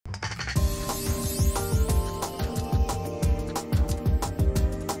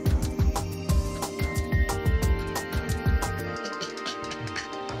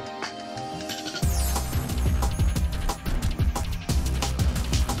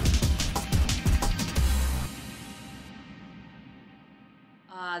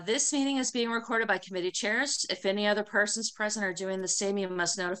This meeting is being recorded by committee chairs. If any other persons present are doing the same, you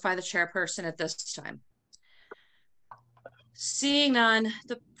must notify the chairperson at this time. Seeing none,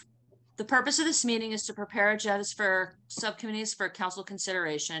 the purpose of this meeting is to prepare agendas for subcommittees for council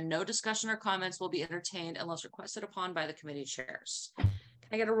consideration. No discussion or comments will be entertained unless requested upon by the committee chairs. Can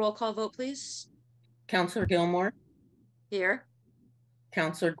I get a roll call vote, please? Councillor Gilmore. Here.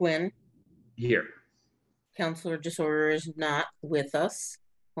 Councillor Gwynn. Here. Councillor Disorder is not with us.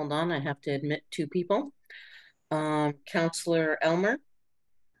 Hold on, I have to admit two people. Councillor Elmer.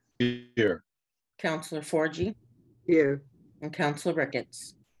 Here. Councillor Forgy. Here. And Councillor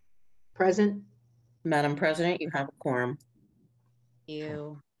Ricketts. Present. Madam President, you have a quorum.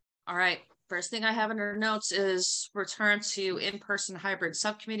 All right. First thing I have under notes is return to in-person hybrid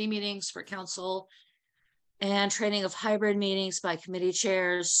subcommittee meetings for council and training of hybrid meetings by committee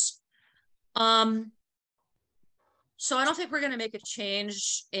chairs. So I don't think we're going to make a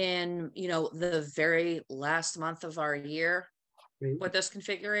change in, the very last month of our year with this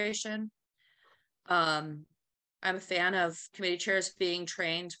configuration. I'm a fan of committee chairs being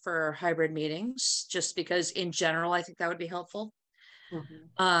trained for hybrid meetings, just because in general, I think that would be helpful.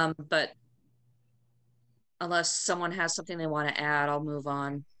 But unless someone has something they want to add, I'll move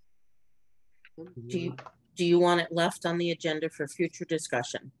on. Do you want it left on the agenda for future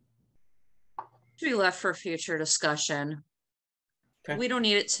discussion? To be left for future discussion. Okay. We don't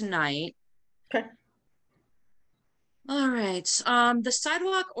need it tonight. Okay. All right. The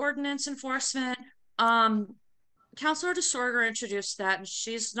sidewalk ordinance enforcement. Councilor DeSorger introduced that, and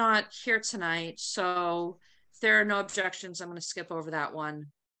she's not here tonight. So if there are no objections, I'm going to skip over that one.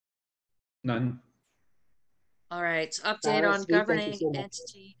 None. All right. Update on governing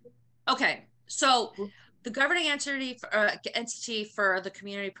entity. Okay. So the governing entity for the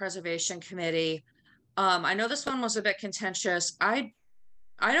Community Preservation Committee. I know this one was a bit contentious. I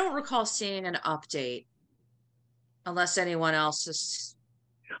don't recall seeing an update unless anyone else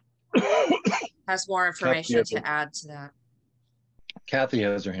has more information to add to that. Kathy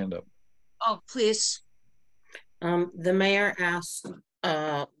has her hand up. Oh, please. The mayor asked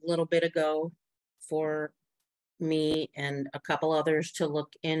a little bit ago for me and a couple others to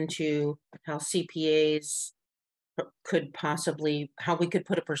look into how CPAs could possibly, how we could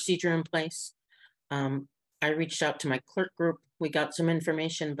put a procedure in place. I reached out to my clerk group. We got some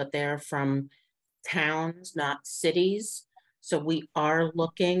information, but they're from towns, not cities. So we are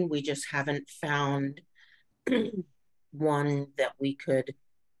looking, we just haven't found one that we could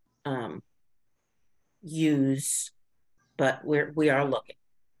use, but we are looking.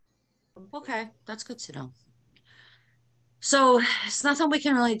 Okay, that's good to know. So it's nothing we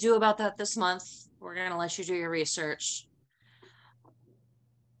can really do about that this month. We're gonna let you do your research.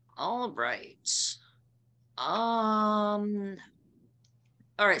 All right. All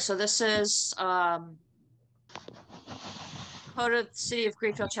right, so this is Code of the City of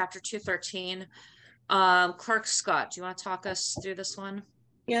Greenfield, Chapter 213. Clerk Scott, do you want to talk us through this one?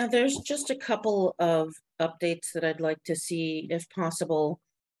 Yeah, there's just a couple of updates that I'd like to see, if possible,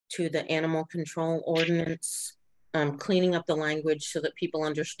 to the animal control ordinance. Cleaning up the language so that people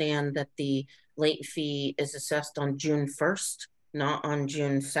understand that the late fee is assessed on June 1st, not on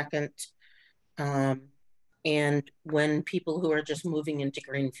June 2nd. And when people who are just moving into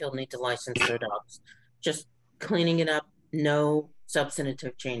Greenfield need to license their dogs, just cleaning it up, no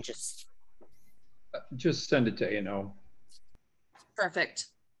substantive changes. Just send it to A&O. Perfect.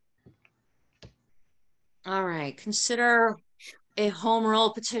 All right, consider a home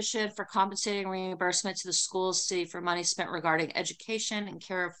rule petition for compensating reimbursement to the schools city for money spent regarding education and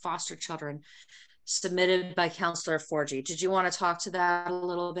care of foster children, submitted by Councillor Forgy. Did you want to talk to that a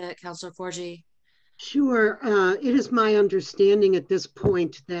little bit, Councillor Forgy? Sure. It is my understanding at this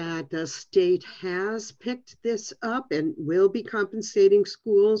point that the state has picked this up and will be compensating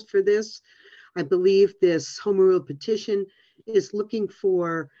schools for this. I believe this home rule petition is looking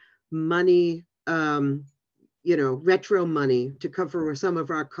for money, retro money to cover some of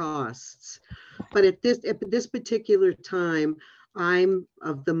our costs. But at this particular time, I'm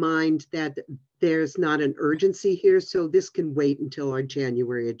of the mind that there's not an urgency here, so this can wait until our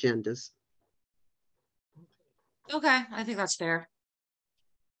January agendas. Okay, I think that's fair.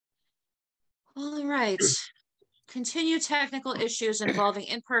 All right. Continue technical issues involving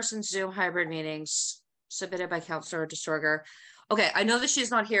in-person Zoom hybrid meetings, submitted by Councillor DeSorger. Okay, I know that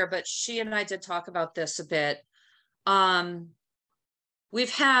she's not here, but she and I did talk about this a bit.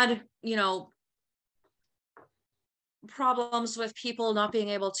 We've had, problems with people not being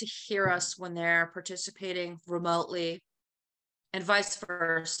able to hear us when they're participating remotely and vice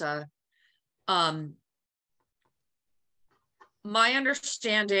versa. my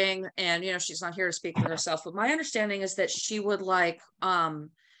understanding, and you know, she's not here to speak for herself, but my understanding is that she would like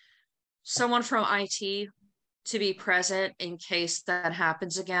someone from IT to be present in case that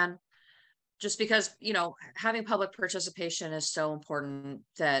happens again. Just because, you know, having public participation is so important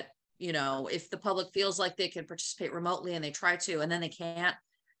that, you know, if the public feels like they can participate remotely and they try to, and then they can't,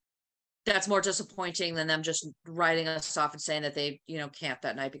 that's more disappointing than them just writing us off and saying that they, you know, can't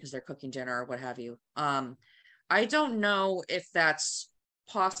that night because they're cooking dinner or what have you. I don't know if that's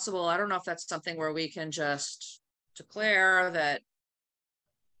possible. I don't know if that's something where we can just declare that,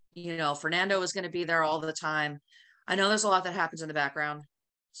 you know, Fernando is going to be there all the time. I know there's a lot that happens in the background.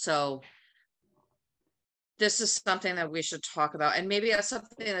 So this is something that we should talk about. And maybe that's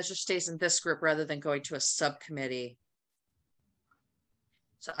something that just stays in this group rather than going to a subcommittee.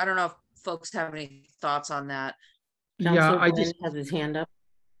 So I don't know if folks have any thoughts on that. Counselor I Glenn just has his hand up.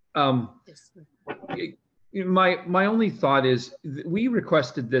 My only thought is we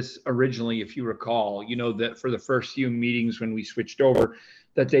requested this originally, if you recall, you know, that for the first few meetings when we switched over,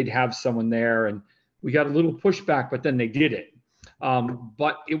 that they'd have someone there, and we got a little pushback, but then they did it.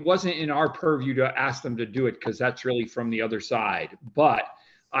 But it wasn't in our purview to ask them to do it because that's really from the other side. But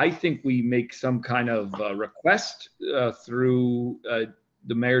I think we make some kind of request through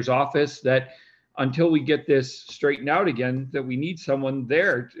the mayor's office that until we get this straightened out again, that we need someone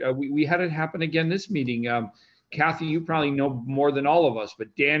there. We had it happen again this meeting. Kathy, you probably know more than all of us,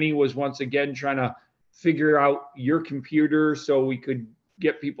 but Danny was once again trying to figure out your computer so we could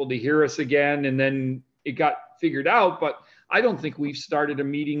get people to hear us again. And then it got figured out, but I don't think we've started a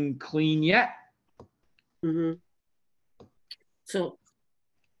meeting clean yet. Mm-hmm. So,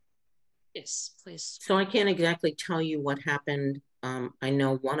 yes, please. So I can't exactly tell you what happened. I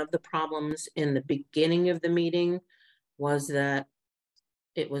know one of the problems in the beginning of the meeting was that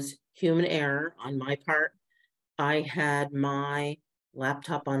it was human error on my part. I had my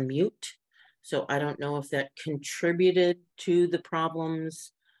laptop on mute, so I don't know if that contributed to the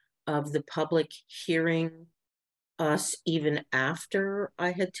problems of the public hearing us even after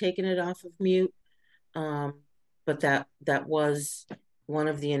I had taken it off of mute. But that was one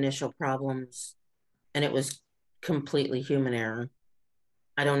of the initial problems, and it was completely human error.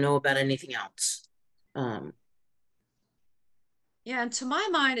 I don't know about anything else. Yeah, and to my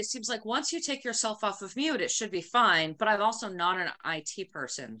mind, it seems like once you take yourself off of mute, it should be fine. But I'm also not an IT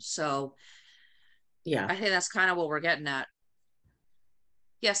person, so yeah, I think that's kind of what we're getting at.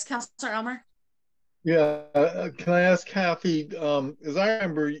 Yes, Councilor Elmer? Yeah, can I ask Kathy, as I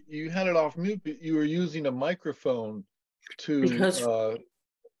remember, you had it off mute, but you were using a microphone to because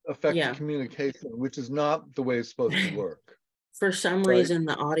affect yeah, the communication, which is not the way it's supposed to work. For some right? reason,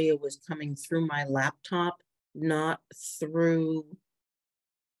 the audio was coming through my laptop, not through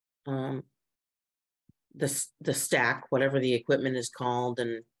the stack, whatever the equipment is called,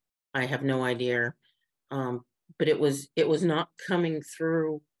 and I have no idea. But it was not coming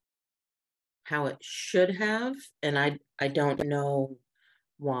through how it should have, and I don't know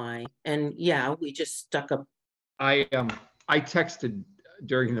why. And yeah, we just stuck a. I texted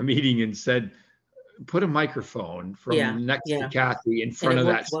during the meeting and said, put a microphone from next to Kathy in front of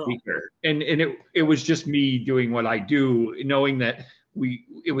that speaker. Well. And it was just me doing what I do, knowing that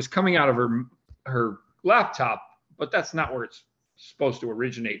it was coming out of her laptop, but that's not where it's supposed to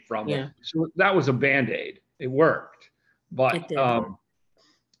originate from. Yeah. So that was a Band-Aid. It worked. But it did.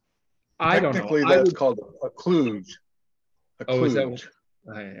 I don't know. Technically, that's called a kludge. Oh, is that what?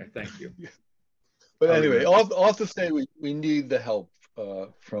 Thank you. But anyway, all to say we need the help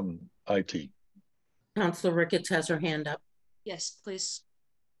from IT. Councilor Ricketts has her hand up. Yes, please.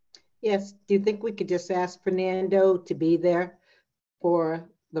 Yes, do you think we could just ask Fernando to be there for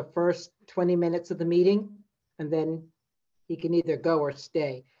the first 20 minutes of the meeting, and then he can either go or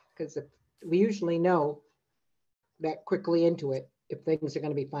stay? Because we usually know that quickly into it if things are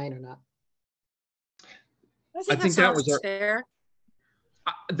going to be fine or not. I think that was fair.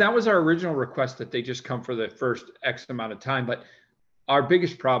 That was our original request, that they just come for the first X amount of time. But our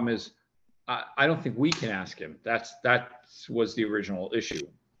biggest problem is I don't think we can ask him. That was the original issue.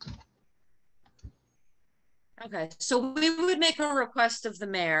 Okay, so we would make a request of the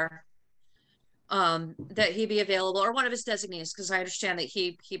mayor that he be available, or one of his designees, because I understand that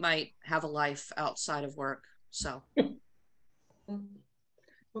he might have a life outside of work. So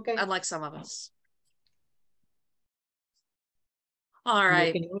okay, unlike some of us. All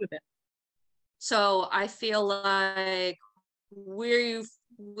right. So I feel like we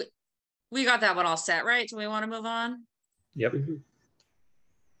got that one all set, right? Do we want to move on? Yep.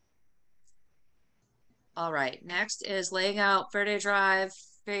 All right. Next is laying out Verde Drive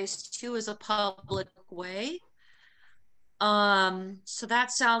Phase 2 as a public way. So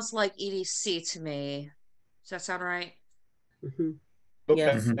that sounds like EDC to me. Does that sound right? Mhm.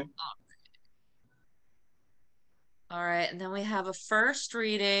 Yes. Mhm. All right, and then we have a first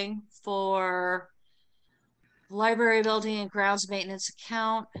reading for library building and grounds maintenance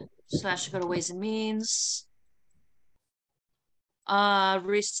account. So that should go to Ways and Means.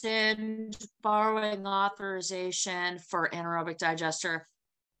 Rescind borrowing authorization for anaerobic digester.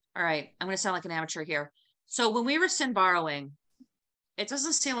 All right, I'm going to sound like an amateur here. So when we rescind borrowing, it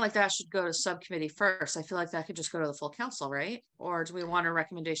doesn't seem like that should go to subcommittee first. I feel like that could just go to the full council, right? Or do we want a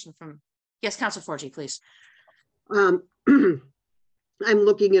recommendation from, yes, Council Forgy, please. I'm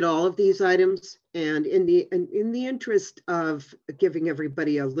looking at all of these items, and in the interest of giving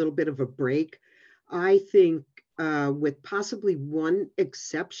everybody a little bit of a break, I think with possibly one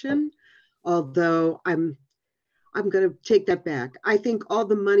exception, although I'm going to take that back. I think all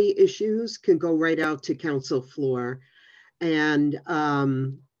the money issues can go right out to council floor, and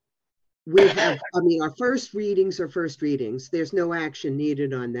we have, I mean, our first readings are first readings. There's no action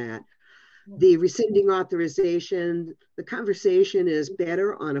needed on that. The rescinding authorization, the conversation is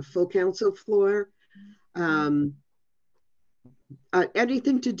better on a full council floor.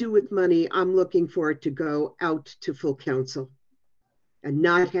 Anything to do with money, I'm looking for it to go out to full council and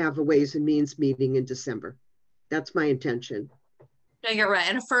not have a Ways and Means meeting in December. That's my intention. No, you're right.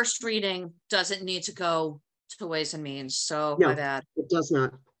 And a first reading doesn't need to go to Ways and Means. So No, my bad. it does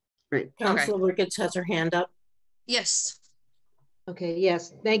not. Right. Councilor Ricketts has her hand up. Yes. Okay,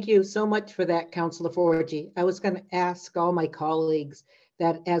 yes, thank you so much for that, Councilor Forgy. I was going to ask all my colleagues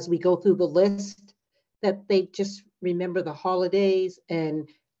that as we go through the list, that they just remember the holidays and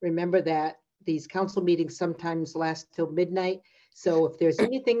remember that these council meetings sometimes last till midnight. So if there's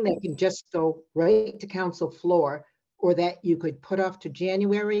anything that can just go right to council floor or that you could put off to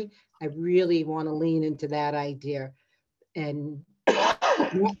January, I really want to lean into that idea and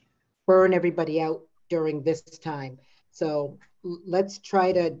not burn everybody out during this time. So let's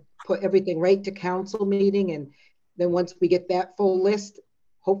try to put everything right to council meeting. And then once we get that full list,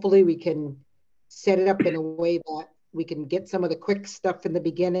 hopefully we can set it up in a way that we can get some of the quick stuff in the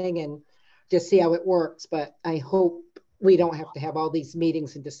beginning and just see how it works. But I hope we don't have to have all these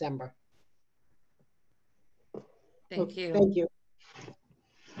meetings in December. Thank you. Thank you.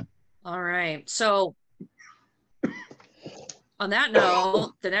 All right. So on that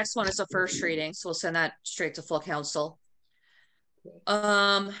note, the next one is a first reading. So we'll send that straight to full council.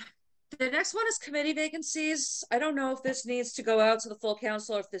 The next one is committee vacancies. I don't know if this needs to go out to the full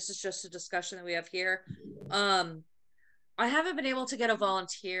council or if this is just a discussion that we have here. I haven't been able to get a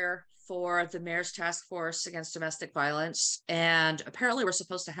volunteer for the mayor's task force against domestic violence, and apparently we're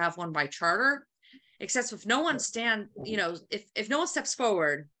supposed to have one by charter, except if no one if no one steps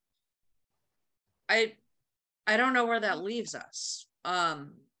forward, I don't know where that leaves us.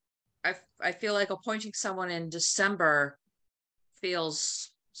 I feel like appointing someone in December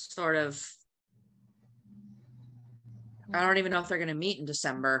feels sort of, I don't even know if they're going to meet in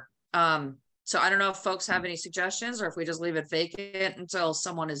December. So I don't know if folks have any suggestions or if we just leave it vacant until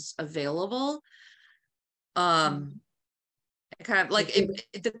someone is available. Kind of like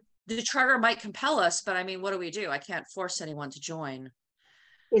the charter might compel us, but I mean, what do we do? I can't force anyone to join.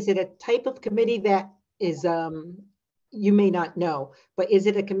 Is it a type of committee that is, you may not know, but is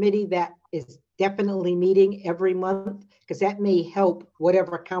it a committee that is definitely meeting every month? Because that may help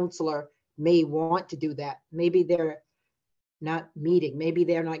whatever counselor may want to do that. Maybe they're not meeting, maybe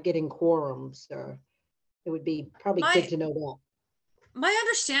they're not getting quorums, or it would be probably good to know that. My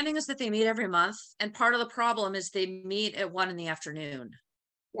understanding is that they meet every month, and part of the problem is they meet at 1 PM.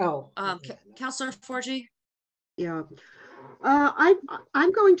 Oh, Councilor Forgy? Yeah.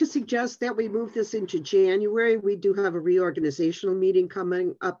 I'm going to suggest that we move this into January. We do have a reorganizational meeting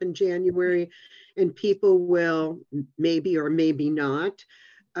coming up in January, and people will maybe or maybe not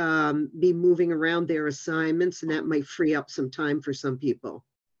be moving around their assignments, and that might free up some time for some people.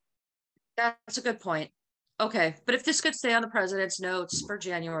 That's a good point. Okay, but if this could stay on the president's notes for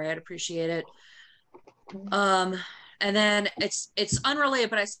January, I'd appreciate it. And then it's unrelated,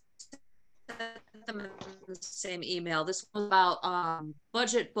 but I sent them in the same email. This was about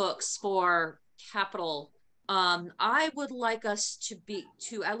budget books for capital. I would like us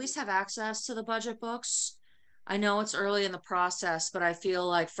to at least have access to the budget books. I know it's early in the process, but I feel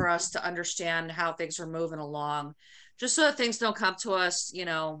like for us to understand how things are moving along, just so that things don't come to us, and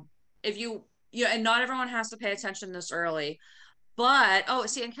not everyone has to pay attention this early. But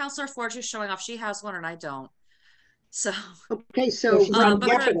and Councilor Forge is showing off. She has one and I don't. So okay, so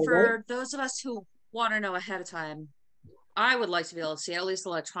but for those of us who want to know ahead of time, I would like to be able to see it, at least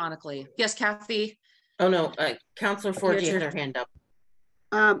electronically. Yes, Kathy. Oh, no, Counselor Ford, you had her hand up.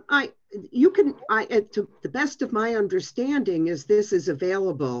 To the best of my understanding is this is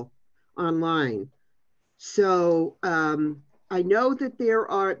available online. So I know that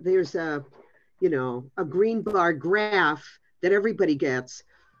there's a green bar graph that everybody gets,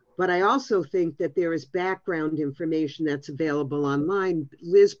 but I also think that there is background information that's available online.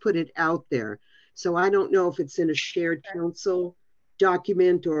 Liz put it out there. So I don't know if it's in a shared council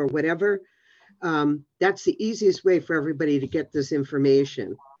document or whatever. That's the easiest way for everybody to get this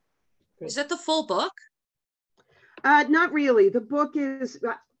information. Is it the full book? Not really. The book is,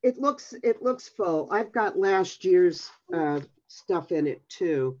 it looks full. I've got last year's stuff in it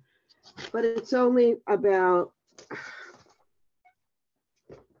too, but it's only about,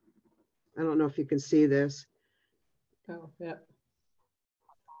 I don't know if you can see this. Oh, yeah.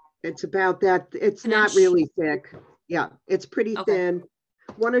 It's about that. It's not really thick. Yeah, it's pretty thin.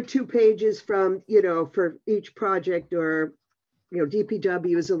 1 or 2 pages from, for each project, or,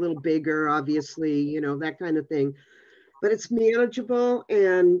 DPW is a little bigger, obviously, that kind of thing. But it's manageable,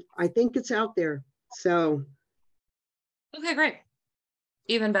 and I think it's out there. So. Okay, great.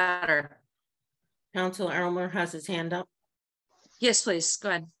 Even better. Councilor Elmer has his hand up. Yes, please. Go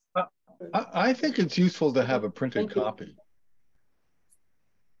ahead. I think it's useful to have a printed copy,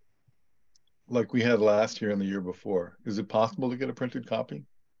 like we had last year and the year before. Is it possible to get a printed copy?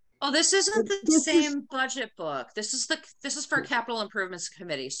 Oh, this isn't the same budget book. This is for capital improvements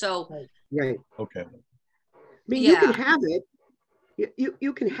committee. So right. Okay. I mean, you can have it.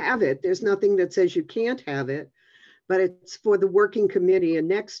 You can have it. There's nothing that says you can't have it, but it's for the working committee. And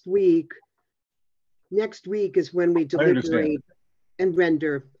next week is when we deliberate and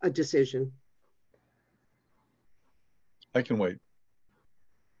render a decision. I can wait.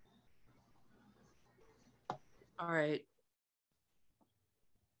 All right.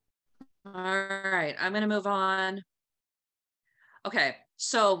 All right, I'm going to move on. Okay,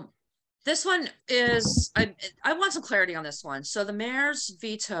 so this one is, I want some clarity on this one. So the mayor's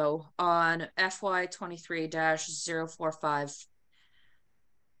veto on FY 23-045.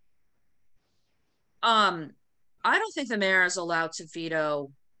 I don't think the mayor is allowed to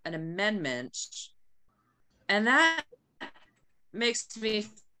veto an amendment, and that makes me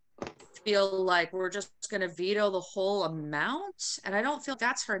feel like we're just going to veto the whole amount, and I don't feel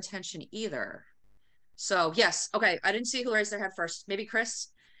that's her intention either. So yes, okay, I didn't see who raised their hand first. Maybe Chris?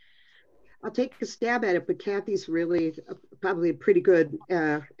 I'll take a stab at it, but Kathy's really probably a pretty good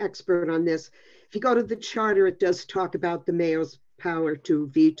expert on this. If you go to the charter, it does talk about the mayor's power to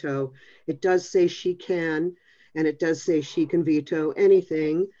veto. It does say she can, and it does say she can veto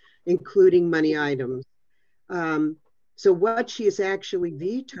anything, including money items. So what she is actually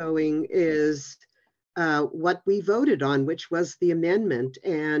vetoing is what we voted on, which was the amendment,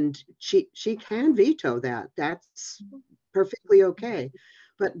 and she can veto that. That's perfectly okay.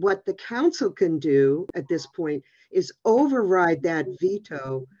 But what the council can do at this point is override that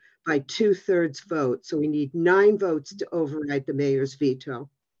veto by 2/3 vote. So we need 9 votes to override the mayor's veto.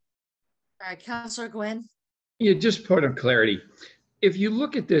 All right, Councilor Gwynn. Yeah, just point of clarity. If you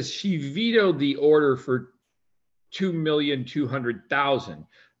look at this, she vetoed the order for 2,200,000.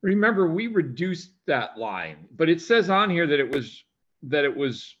 Remember, we reduced that line, but it says on here that it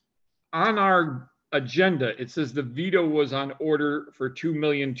was on our agenda. It says the veto was on order for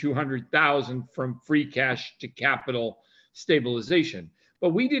 2,200,000 from free cash to capital stabilization.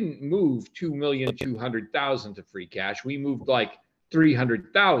 But we didn't move 2,200,000 to free cash. We moved like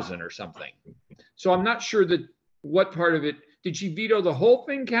 300,000 or something. So I'm not sure that what part of it. Did she veto the whole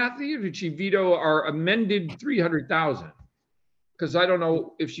thing, Kathy, or did she veto our amended 300,000? Because I don't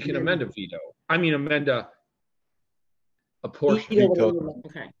know if she can amend a veto. I mean, amend a portion.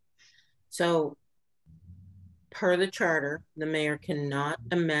 Okay. So per the charter, the mayor cannot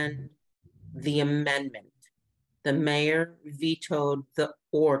amend the amendment. The mayor vetoed the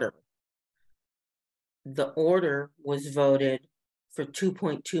order. The order was voted for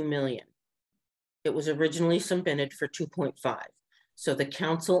 2.2 million. It was originally submitted for 2.5. So the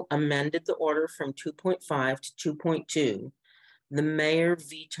council amended the order from 2.5 to 2.2. The mayor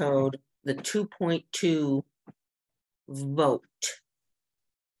vetoed the 2.2 vote,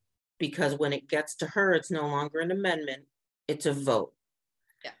 because when it gets to her, it's no longer an amendment, it's a vote.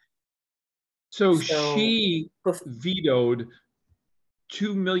 Yeah. So she vetoed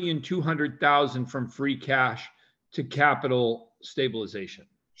 2,200,000 from free cash to capital stabilization.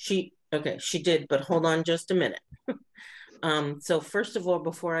 She did, but hold on just a minute. So first of all,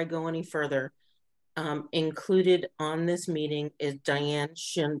 before I go any further, included on this meeting is Diana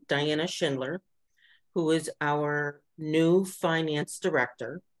Schindler, who is our new finance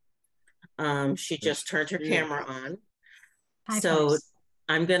director. She just turned her camera on. Hi, So folks.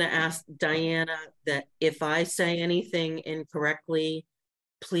 I'm going to ask Diana that if I say anything incorrectly,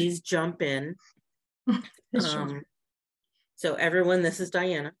 please jump in. Sure. So everyone, this is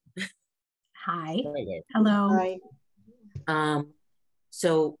Diana. Hi. Hello. Hi.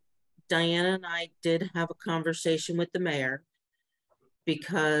 So Diana and I did have a conversation with the mayor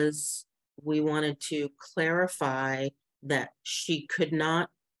because we wanted to clarify that she could not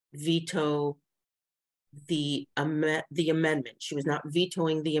veto the amendment. She was not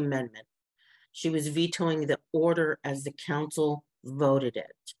vetoing the amendment. She was vetoing the order as the council voted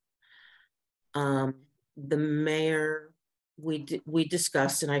it. The mayor, we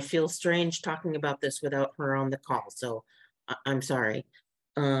discussed, and I feel strange talking about this without her on the call, so I'm sorry.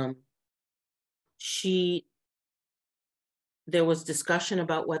 There was discussion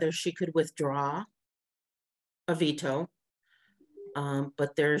about whether she could withdraw a veto,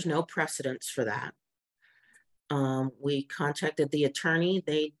 but there's no precedence for that. We contacted the attorney.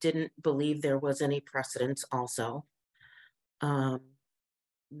 They didn't believe there was any precedence also. The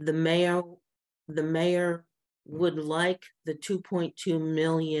mayor would like the $2.2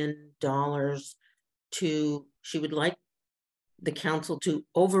 million she would like the council to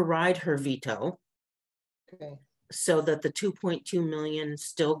override her veto. Okay. So that the 2.2 million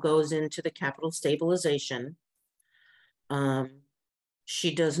still goes into the capital stabilization.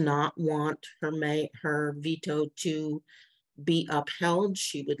 She does not want her veto to be upheld.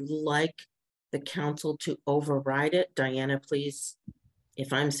 She would like the council to override it. Diana, please,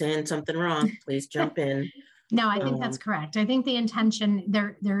 if I'm saying something wrong, please jump in. No, I think that's correct. I think the intention,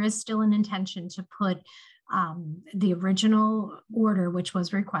 there is still an intention to put the original order, which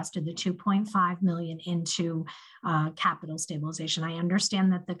was requested, the 2.5 million into capital stabilization. I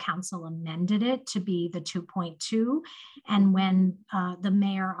understand that the council amended it to be the 2.2. And when the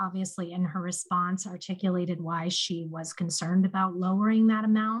mayor, obviously in her response, articulated why she was concerned about lowering that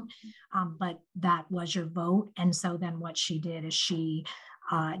amount, but that was your vote. And so then what she did is she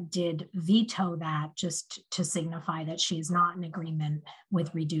did veto that, just to signify that she is not in agreement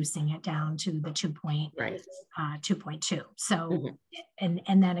with reducing it down to the 2.2. So, and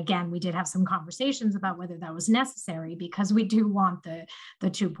then again, we did have some conversations about whether that was necessary, because we do want the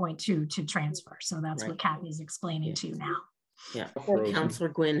 2.2 to transfer. So that's what Kathy's explaining to you now. Yeah, Councillor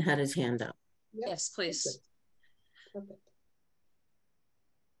Gwynn had his hand up. Yep. Yes, please. Perfect.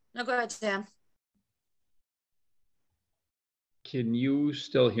 No, go ahead, Sam. Can you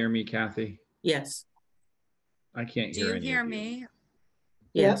still hear me, Kathy? Yes. I can't hear Do you any hear of you. me?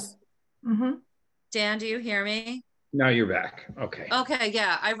 Yes. Dan, do you hear me? Now you're back. Okay. Okay,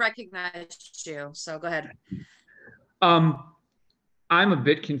 yeah, I recognized you. So go ahead. I'm a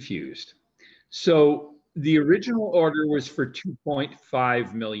bit confused. So the original order was for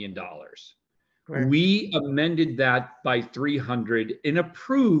 $2.5 million. Correct. We amended that by 300 and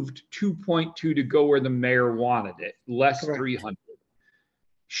approved 2.2 to go where the mayor wanted it, less Correct. 300.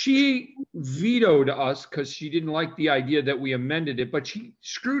 She vetoed us because she didn't like the idea that we amended it, but she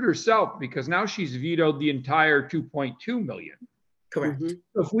screwed herself because now she's vetoed the entire 2.2 million. Correct.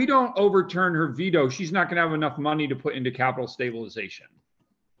 So if we don't overturn her veto, she's not going to have enough money to put into capital stabilization.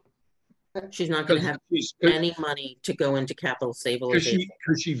 She's not going to have any money to go into capital stabilization.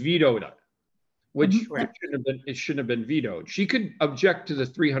 Because she vetoed it, which shouldn't have been vetoed. She could object to the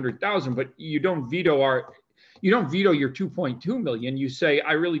 300,000, but you don't veto your 2.2 million. You say,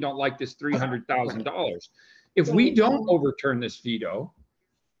 I really don't like this $300,000. If we don't overturn this veto,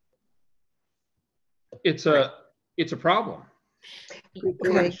 it's a problem.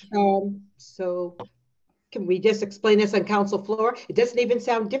 Okay, so can we just explain this on council floor? It doesn't even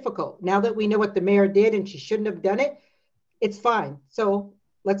sound difficult. Now that we know what the mayor did and she shouldn't have done it, it's fine. So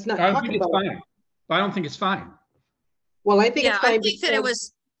let's not talk about it. I don't think it's fine. Well, I think it's fine. I think that it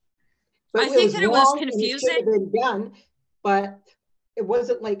was. I think that it was confusing. It should have been done, but it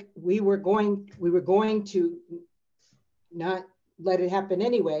wasn't like we were going to not let it happen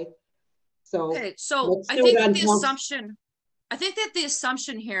anyway. So okay, so I think that the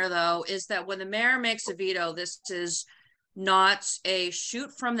assumption here, though, is that when the mayor makes a veto, this is not a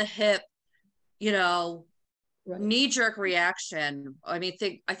shoot from the hip, knee-jerk reaction. I mean,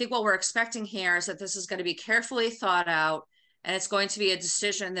 I think what we're expecting here is that this is going to be carefully thought out, and it's going to be a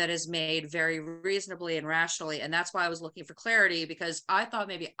decision that is made very reasonably and rationally. And that's why I was looking for clarity, because I thought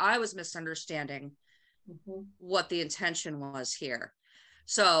maybe I was misunderstanding what the intention was here.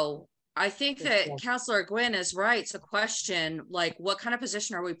 So I think that Councillor Gwynn is right to question, like, what kind of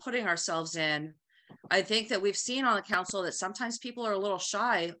position are we putting ourselves in? I think that we've seen on the council that sometimes people are a little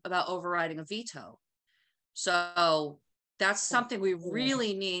shy about overriding a veto. So that's something we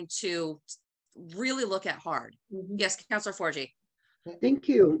really need to really look at hard. Yes, Councilor Forgy. Thank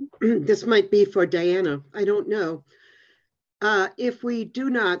you. This might be for Diana. I don't know. If we do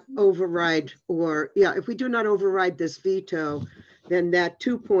not override if we do not override this veto, then that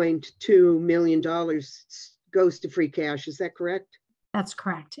 $2.2 million goes to free cash. Is that correct? That's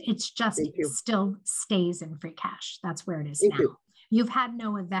correct. It's just still stays in free cash. That's where it is Thank now. you. You've had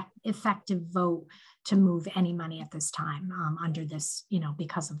no effective vote to move any money at this time under this,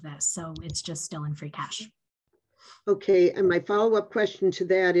 because of this. So it's just still in free cash. Okay, and my follow-up question to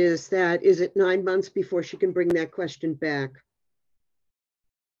that is it 9 months before she can bring that question back?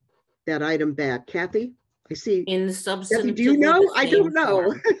 That item back. Kathy, I see. In substantive. Do you know? I don't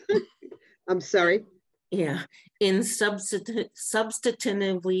know. I'm sorry. Yeah, in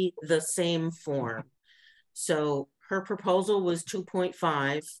substantively the same form. So her proposal was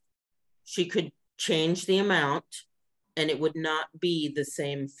 2.5. She could change the amount and it would not be the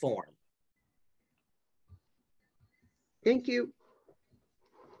same form. Thank you.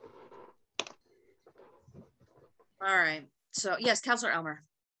 All right. So yes, Councilor Elmer.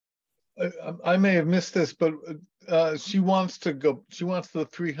 I may have missed this, but she wants the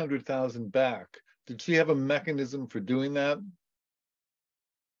 300,000 back. Did she have a mechanism for doing that?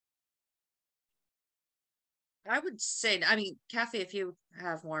 I would say, Kathy, if you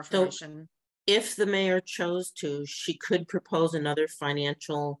have more information. So if the mayor chose to, she could propose another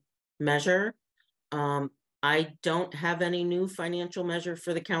financial measure. I don't have any new financial measure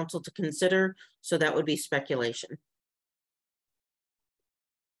for the council to consider, so that would be speculation.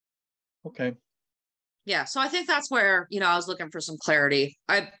 Okay. Yeah, so I think that's where, I was looking for some clarity.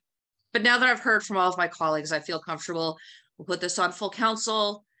 But now that I've heard from all of my colleagues, I feel comfortable. We'll put this on full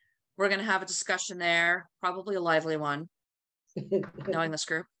council. We're going to have a discussion there, probably a lively one, knowing this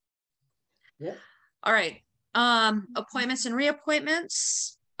group. Yeah. All right. Appointments and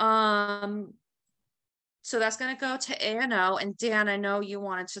reappointments. So that's going to go to A&O. And Dan, I know you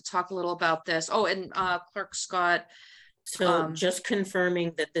wanted to talk a little about this. Oh, and Clerk Scott. So just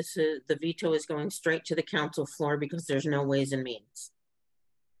confirming that the veto is going straight to the council floor because there's no ways and means.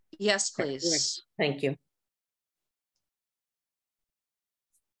 Yes, please. Thank you.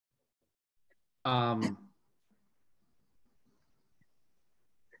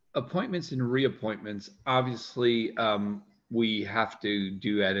 Appointments and reappointments, obviously, we have to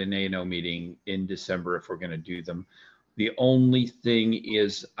do at an A&O meeting in December if we're going to do them. The only thing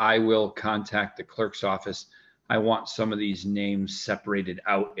is I will contact the clerk's office. I want some of these names separated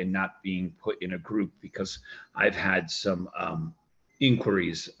out and not being put in a group because I've had some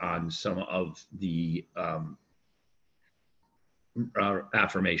inquiries on some of the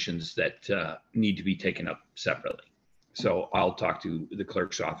affirmations that need to be taken up separately. So I'll talk to the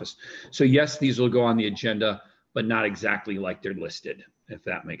clerk's office. So yes, these will go on the agenda, but not exactly like they're listed, if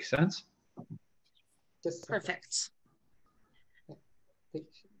that makes sense. Perfect.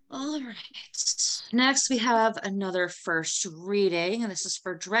 All right. Next, we have another first reading, and this is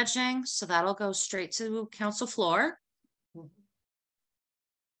for dredging. So that'll go straight to council floor.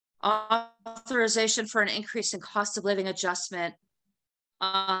 Authorization for an increase in cost of living adjustment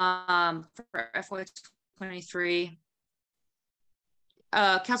for FY23.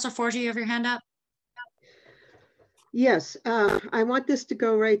 Councilor Forgy, you have your hand up? Yes, I want this to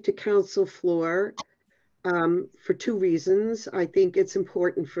go right to council floor for two reasons. I think it's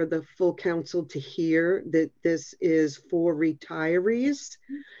important for the full council to hear that this is for retirees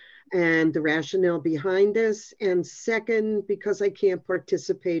and the rationale behind this. And second, because I can't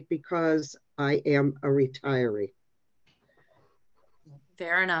participate because I am a retiree.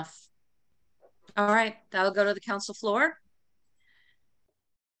 Fair enough. All right, that'll go to the council floor.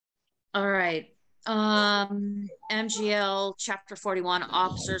 All right. MGL Chapter 41,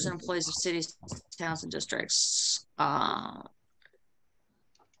 officers and employees of cities, towns, and districts.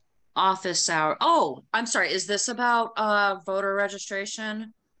 Office hour. Oh, I'm sorry. Is this about voter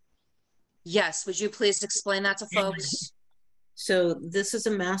registration? Yes. Would you please explain that to folks? So this is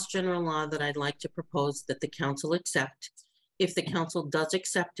a Mass General Law that I'd like to propose that the council accept. If the council does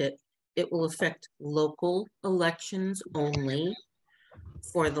accept it, it will affect local elections only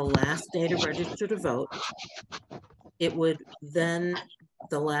for the last day to register to vote. It would then,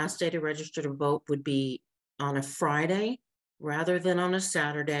 the last day to register to vote would be on a Friday rather than on a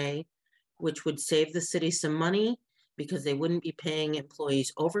Saturday, which would save the city some money because they wouldn't be paying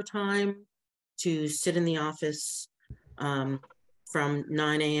employees overtime to sit in the office from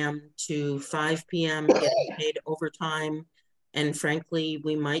 9 a.m. to 5 p.m. getting paid overtime. And frankly,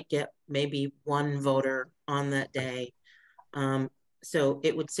 we might get maybe one voter on that day. So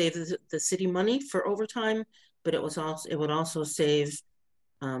it would save the city money for overtime, but it would also save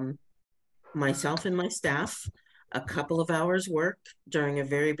myself and my staff a couple of hours work during a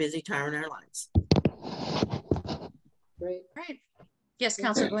very busy time in our lives. Great. Right. Yes,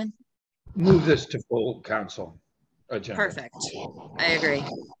 Councilor Gwynn. Move this to full council agenda. Perfect. I agree.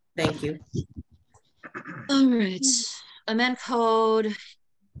 Thank you. All right. Amend code.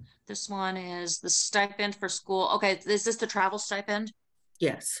 This one is the stipend for school. Okay, is this the travel stipend?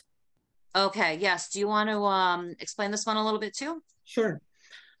 Yes. Okay, yes. Do you want to explain this one a little bit too? Sure.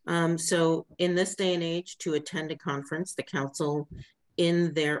 So in this day and age, to attend a conference, the council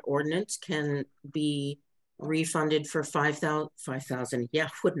in their ordinance can be refunded for $5,000. Yeah,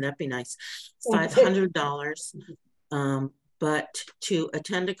 wouldn't that be nice? $500. But to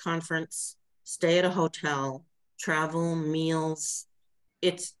attend a conference, stay at a hotel, travel, meals,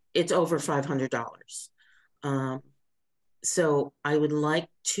 it's over $500. So I would like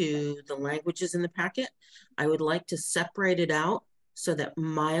the language is in the packet. I would like to separate it out so that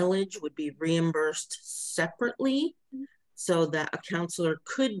mileage would be reimbursed separately, so that a counselor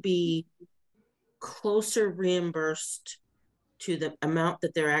could be closer reimbursed to the amount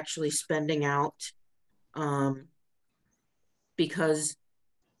that they're actually spending out, because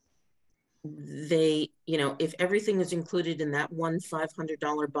they, if everything is included in that one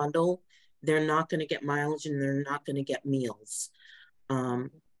 $500 bundle, they're not going to get mileage and they're not going to get meals.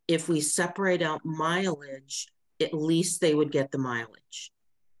 If we separate out mileage, at least they would get the mileage.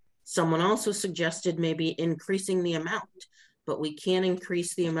 Someone also suggested maybe increasing the amount, but we can't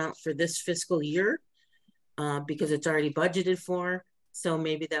increase the amount for this fiscal year because it's already budgeted for. So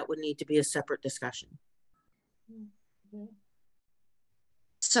maybe that would need to be a separate discussion.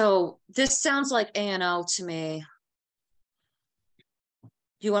 So this sounds like A&O to me.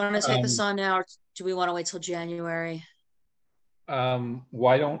 Do you want to take this on now, or do we want to wait till January?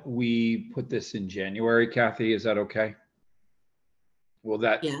 Why don't we put this in January, Kathy? Is that okay? Will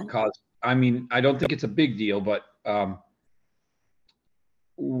that cause, I mean, I don't think it's a big deal, but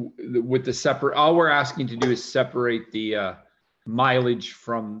with the separate, all we're asking to do is separate the mileage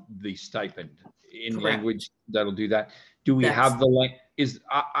from the stipend in language that'll do that. Do we have the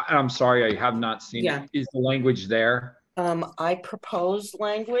I'm sorry, I have not seen it. Is the language there? I proposed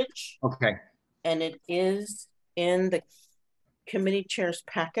language. Okay. And it is in the committee chair's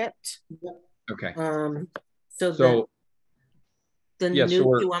packet. Okay. So the new, so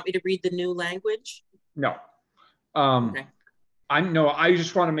do you want me to read the new language? No. Okay. I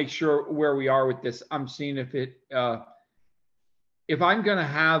just want to make sure where we are with this. I'm seeing if I'm going to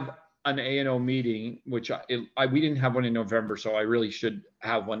have an A&O meeting, which we didn't have one in November, so I really should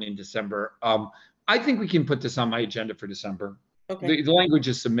have one in December. I think we can put this on my agenda for December. Okay. The language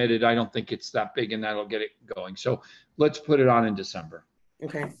is submitted. I don't think it's that big and that'll get it going. So let's put it on in December.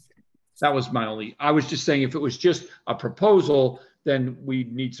 Okay. That was my only, I was just saying if it was just a proposal, then we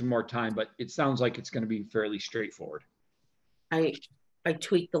need some more time, but it sounds like it's going to be fairly straightforward. I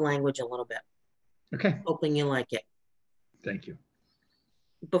tweaked the language a little bit. Okay. Hoping you like it. Thank you.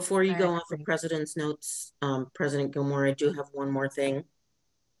 Before you go off of President's notes, President Gilmore, I do have one more thing.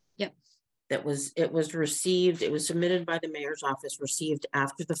 Yep. It was submitted by the mayor's office, received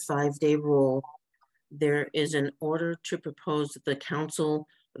after the 5-day rule. There is an order to propose that the council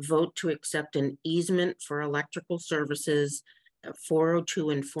vote to accept an easement for electrical services at 402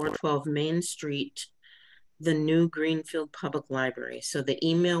 and 412 Main Street, the new Greenfield Public Library. So the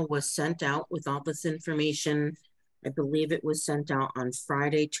email was sent out with all this information. I believe it was sent out on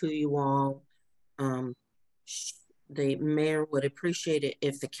Friday to you all. The mayor would appreciate it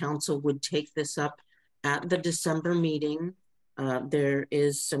if the council would take this up at the December meeting. There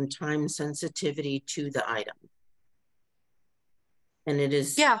is some time sensitivity to the item. And it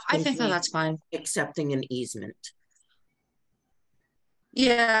is. Yeah, I think that's fine. Accepting an easement.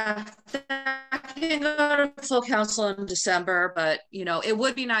 Yeah, that can go to full council in December, but it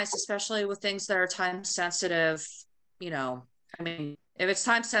would be nice, especially with things that are time sensitive. I mean, if it's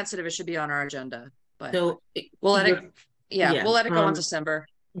time sensitive, it should be on our agenda. But so we'll let it. Yeah, we'll let it go in December.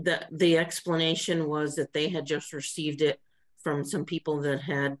 The explanation was that they had just received it from some people that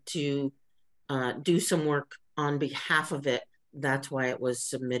had to do some work on behalf of it. That's why it was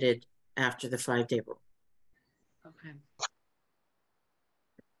submitted after the 5-day rule. Okay.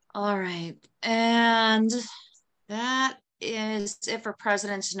 All right, and that is it for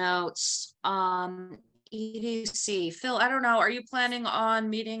President's notes. EDC, Phil, I don't know, are you planning on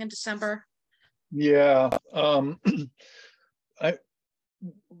meeting in December? Yeah,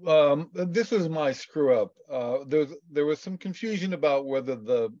 this is my screw up. There was some confusion about whether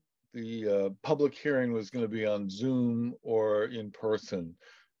the public hearing was going to be on Zoom or in person.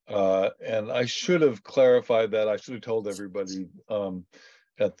 And I should have clarified that. I should have told everybody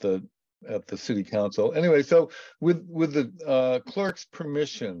at the city council. Anyway, so with the clerk's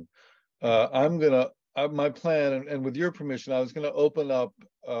permission, my plan, and with your permission, I was gonna open up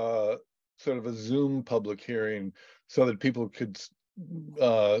sort of a Zoom public hearing so that people could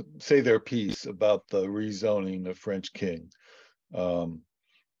say their piece about the rezoning of French King.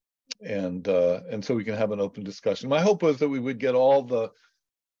 And so we can have an open discussion. My hope was that we would get all the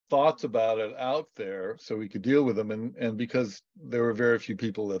thoughts about it out there so we could deal with them. And because there were very few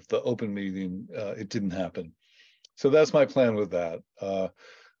people at the open meeting, it didn't happen. So that's my plan with that.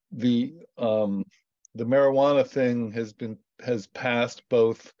 The marijuana thing has passed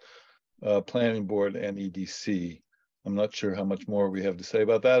both planning board and EDC. I'm not sure how much more we have to say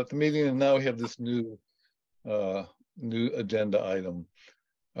about that at the meeting. And now we have this new agenda item,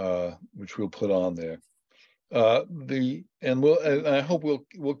 which we'll put on there. And I hope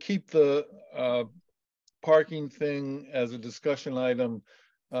we'll keep the parking thing as a discussion item.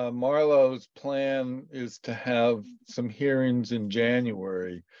 Marlo's plan is to have some hearings in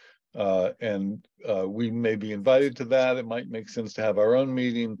January, and we may be invited to that. It might make sense to have our own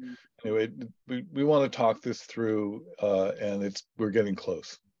meeting. Anyway, we want to talk this through, and we're getting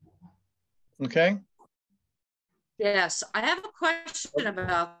close. Okay. Yes, I have a question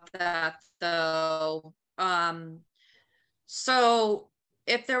about that though. So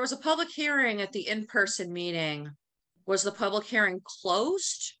if there was a public hearing at the in-person meeting, was the public hearing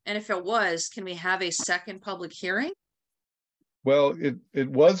closed? And if it was, can we have a second public hearing? Well, it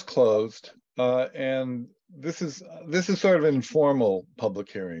was closed, and this is sort of an informal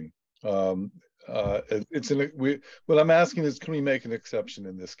public hearing. What I'm asking is, can we make an exception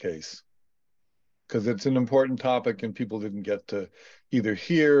in this case? Because it's an important topic and people didn't get to either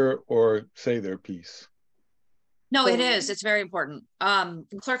hear or say their piece. No, it is. It's very important.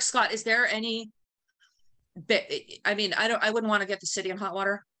 Clerk Scott, is there any, I mean, I wouldn't want to get the city in hot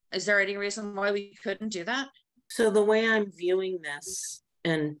water. Is there any reason why we couldn't do that? So the way I'm viewing this,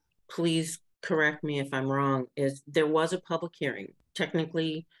 and please correct me if I'm wrong, is there was a public hearing.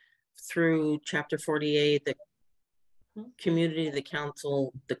 Technically, through Chapter 48, the community, the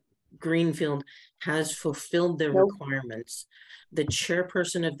council, the Greenfield has fulfilled their requirements. The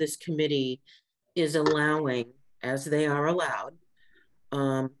chairperson of this committee is allowing, as they are allowed,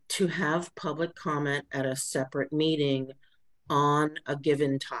 to have public comment at a separate meeting on a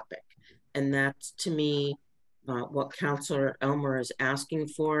given topic. And that's, to me, what Councillor Elmer is asking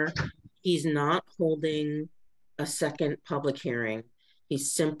for. He's not holding a second public hearing.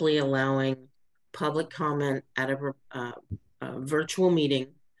 He's simply allowing public comment at a virtual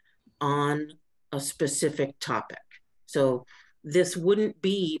meeting on a specific topic. So this wouldn't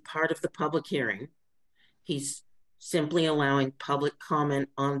be part of the public hearing. He's simply allowing public comment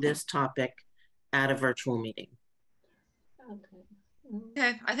on this topic at a virtual meeting.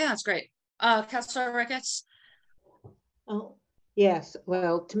 Okay, I think that's great. Councillor Ricketts? Oh, yes.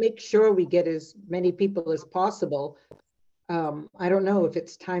 Well, to make sure we get as many people as possible, I don't know if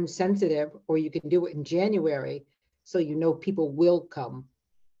it's time sensitive or you can do it in January so you know people will come.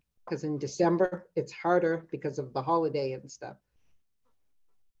 Because in December, it's harder because of the holiday and stuff.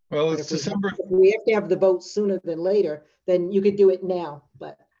 Well, it's December. If we have to have the vote sooner than later, then you could do it now,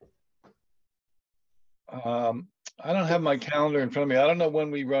 but. I don't have my calendar in front of me. I don't know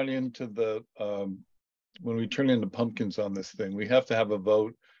when we run into the, when we turn into pumpkins on this thing. We have to have a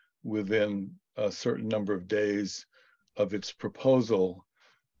vote within a certain number of days of its proposal.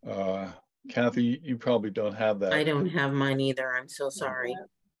 Kathy, you probably don't have that. I don't have mine either. I'm so sorry.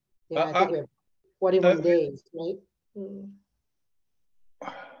 Yeah, I think we have 41 days, right?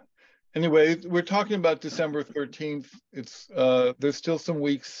 Anyway, we're talking about December 13th. It's there's still some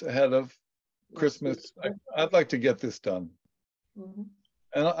weeks ahead of Christmas. I'd like to get this done.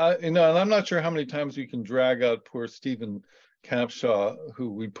 And and I'm not sure how many times we can drag out poor Stephen Capshaw,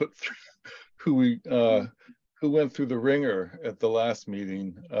 who we put through, who went through the ringer at the last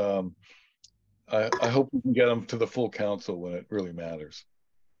meeting. I hope we can get him to the full council when it really matters.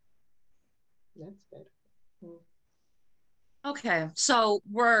 That's good. Okay, so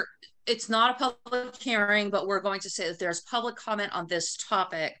it's not a public hearing, but we're going to say that there's public comment on this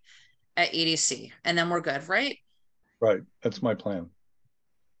topic at EDC, and then we're good, right? Right, that's my plan.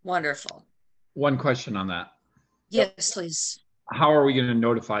 Wonderful. One question on that. Yes, please. How are we going to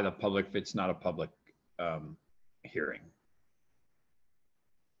notify the public if it's not a public hearing?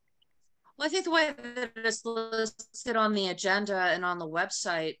 Well, I think the way that it's listed on the agenda and on the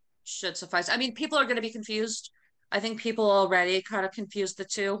website should suffice. I mean, people are going to be confused. I think people already kind of confused the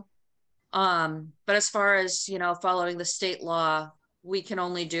two. But as far as, following the state law, we can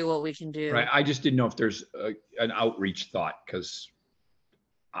only do what we can do. Right. I just didn't know if there's an outreach thought, because,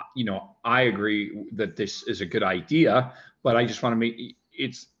 you know, I agree that this is a good idea, but I just want to make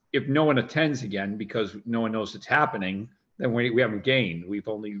it's, if no one attends again because no one knows it's happening, then we haven't gained. We've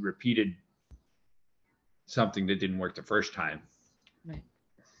only repeated something that didn't work the first time. Right.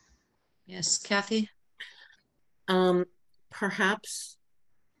 Yes, Kathy? Perhaps,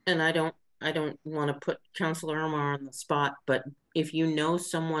 and I don't want to put Counselor Omar on the spot, but if you know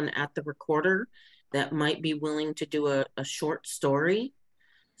someone at the recorder that might be willing to do a short story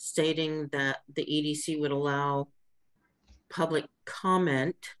stating that the EDC would allow public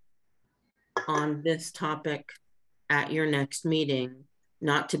comment on this topic at your next meeting,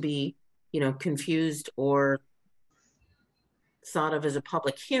 not to be, you know, confused or thought of as a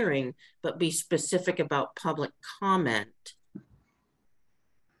public hearing, but be specific about public comment.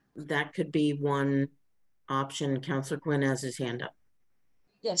 That could be one option. Counselor Quinn has his hand up.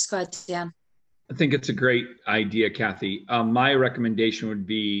 Yes, go ahead, Dan. I think it's a great idea, Kathy. My recommendation would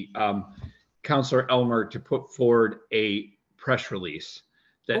be Counselor Elmer to put forward a press release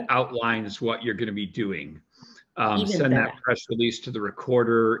that outlines what you're going to be doing. Send that press release to the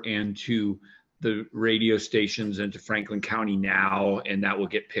recorder and to the radio stations and to Franklin County Now, and that will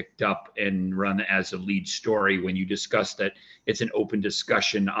get picked up and run as a lead story when you discuss that it's an open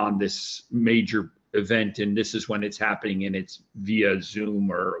discussion on this major event and this is when it's happening and it's via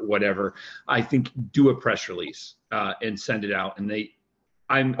Zoom or whatever. I think do a press release and send it out, and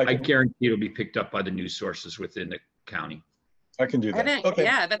I guarantee it'll be picked up by the news sources within the county. I can do that. Okay.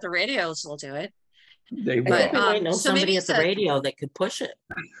 Yeah, I bet the radios will do it. They will. But, I know somebody at the radio that could push it.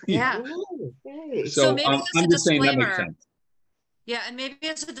 Yeah. Ooh, okay. So maybe I'm just saying that makes sense. Yeah, and maybe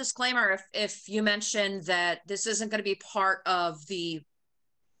as a disclaimer, if you mentioned that this isn't going to be part of the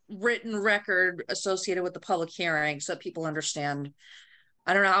written record associated with the public hearing, so that people understand.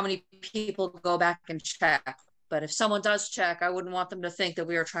 I don't know how many people go back and check, but if someone does check, I wouldn't want them to think that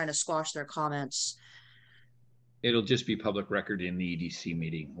we are trying to squash their comments. It'll just be public record in the EDC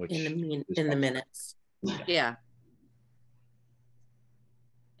meeting, which in the minutes. Yeah.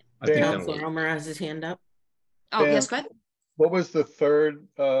 I think Counselor Elmer has his hand up. Oh, yes, go ahead. What was the third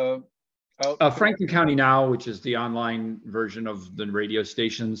Franklin County Now, which is the online version of the radio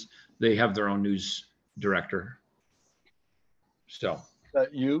stations, they have their own news director. So. Is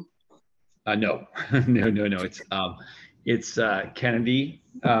that you? No, no. It's Kennedy.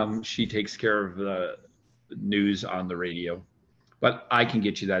 She takes care of the news on the radio, but I can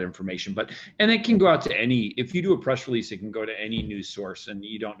get you that information. And it can go out to any, if you do a press release, it can go to any news source, and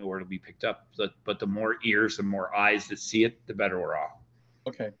you don't know where it'll be picked up. But the more ears and more eyes that see it, the better we're off.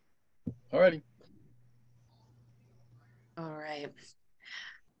 Okay. All righty. All right.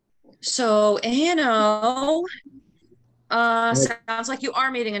 So, sounds like you are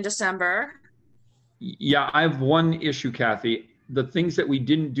meeting in December. Yeah, I have one issue, Kathy. The things that we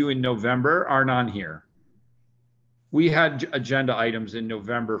didn't do in November aren't on here. We had agenda items in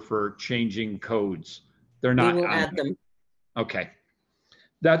November for changing codes. They're not. We will add them. Okay.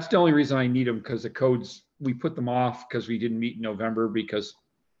 That's the only reason I need them, because the codes, we put them off because we didn't meet in November because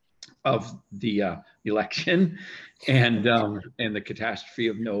of the election and the catastrophe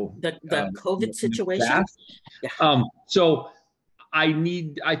of the COVID situation. Yeah. So I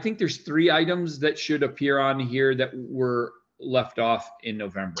think there's 3 items that should appear on here that were left off in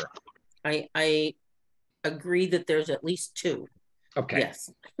November. I agree that there's at least 2. Okay.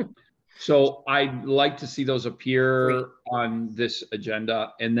 Yes. So I'd like to see those appear on this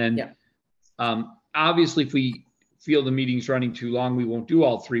agenda. And then obviously if we feel the meeting's running too long, we won't do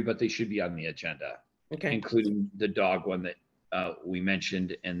all 3, but they should be on the agenda. Okay. Including the dog one that we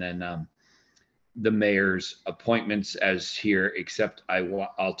mentioned, and then the mayor's appointments as here, except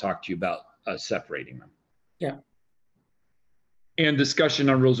I'll talk to you about separating them. Yeah. And discussion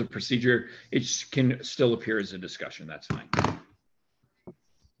on rules of procedure, it can still appear as a discussion. That's fine.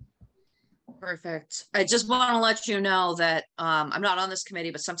 Perfect. I just want to let you know that I'm not on this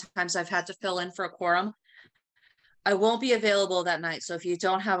committee, but sometimes I've had to fill in for a quorum. I won't be available that night, so if you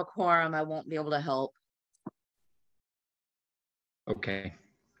don't have a quorum, I won't be able to help. Okay.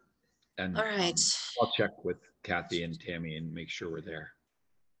 And all right. I'll check with Kathy and Tammy and make sure we're there.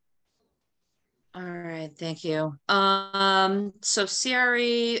 All right, thank you. So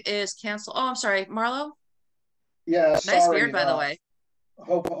CRE is canceled. Oh, I'm sorry, Marlo? Yeah, nice beard, by the way.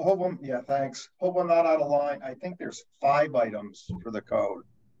 Hope yeah, thanks. Hope I'm not out of line. I think there's 5 items for the code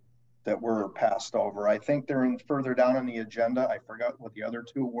that were passed over. I think they're further down on the agenda. I forgot what the other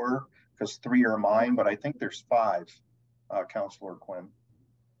 2 were because 3 are mine, but I think there's 5, Councilor Quinn.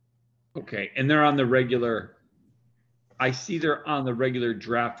 Okay, and they're on the regular I see they're on the regular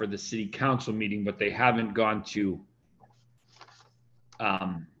draft for the city council meeting, but they haven't gone to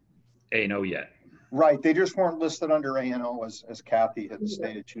A&O yet. Right, they just weren't listed under A&O as Kathy had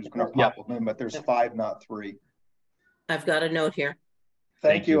stated. She was going to pop them in, but there's 5, not 3. I've got a note here.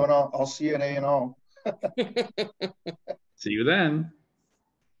 Thank you, and I'll see you at A&O. See you then.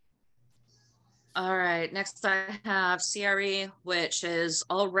 All right, next I have CRE, which is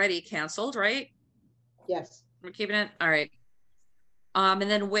already canceled, right? Yes. We're keeping it, all right. And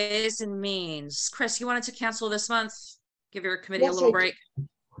then Ways and Means. Chris, you wanted to cancel this month? Give your committee a little break?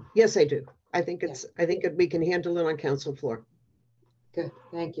 Yes, I do. I think we can handle it on council floor. Good,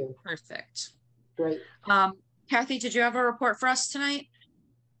 thank you. Perfect. Great. Kathy, did you have a report for us tonight?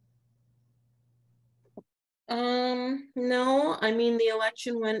 No, I mean, the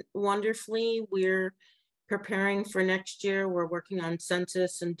election went wonderfully. We're preparing for next year. We're working on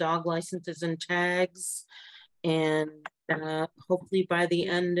census and dog licenses and tags. And hopefully by the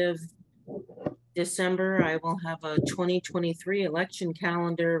end of December, I will have a 2023 election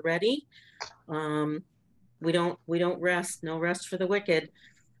calendar ready. We don't rest, no rest for the wicked.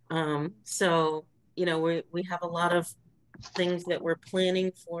 So, you know, we have a lot of things that we're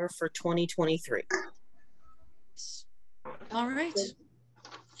planning for 2023. All right.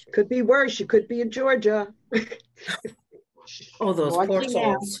 Could be worse. You could be in Georgia. Oh, those poor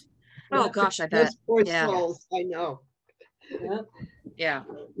souls. Oh gosh, I bet. Those poor souls. I know. Yeah.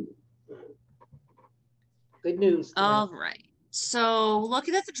 Good news. All right. So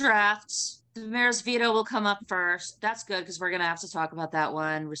looking at the drafts, the mayor's veto will come up first. That's good because we're going to have to talk about that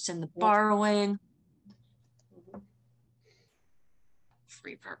one. Rescind the borrowing.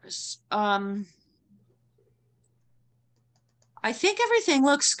 Free purpose. I think everything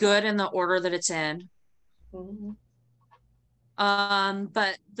looks good in the order that it's in.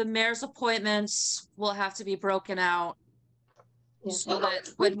 But the mayor's appointments will have to be broken out so that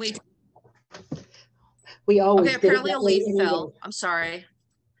when we always okay, apparently a leaf fell. I'm sorry.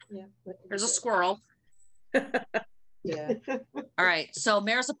 Yeah. There's a squirrel. Yeah. All right. So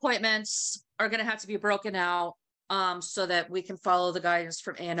mayor's appointments are going to have to be broken out so that we can follow the guidance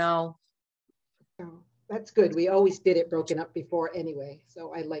from ANO. Oh, that's good. We always did it broken up before anyway.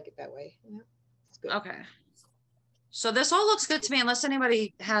 So I like it that way. Yeah. It's good. Okay. So this all looks good to me unless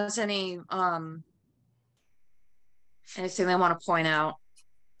anybody has any anything they want to point out.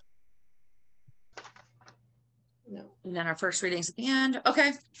 No. And then our first readings at the end.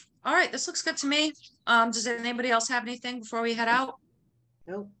 Okay. All right. This looks good to me. Does anybody else have anything before we head out?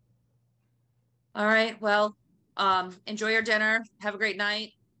 No. All right. Well, enjoy your dinner. Have a great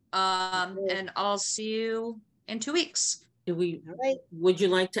night. And I'll see you in 2 weeks. Would you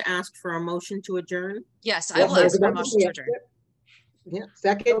like to ask for a motion to adjourn? Yes, I will ask for a motion to adjourn. Yeah.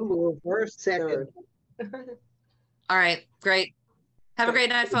 Second, first, second. All right. Great. Have a great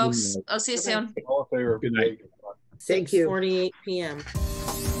night, folks. I'll see you soon. All in favor. Good night. Thank you. 6:48 p.m.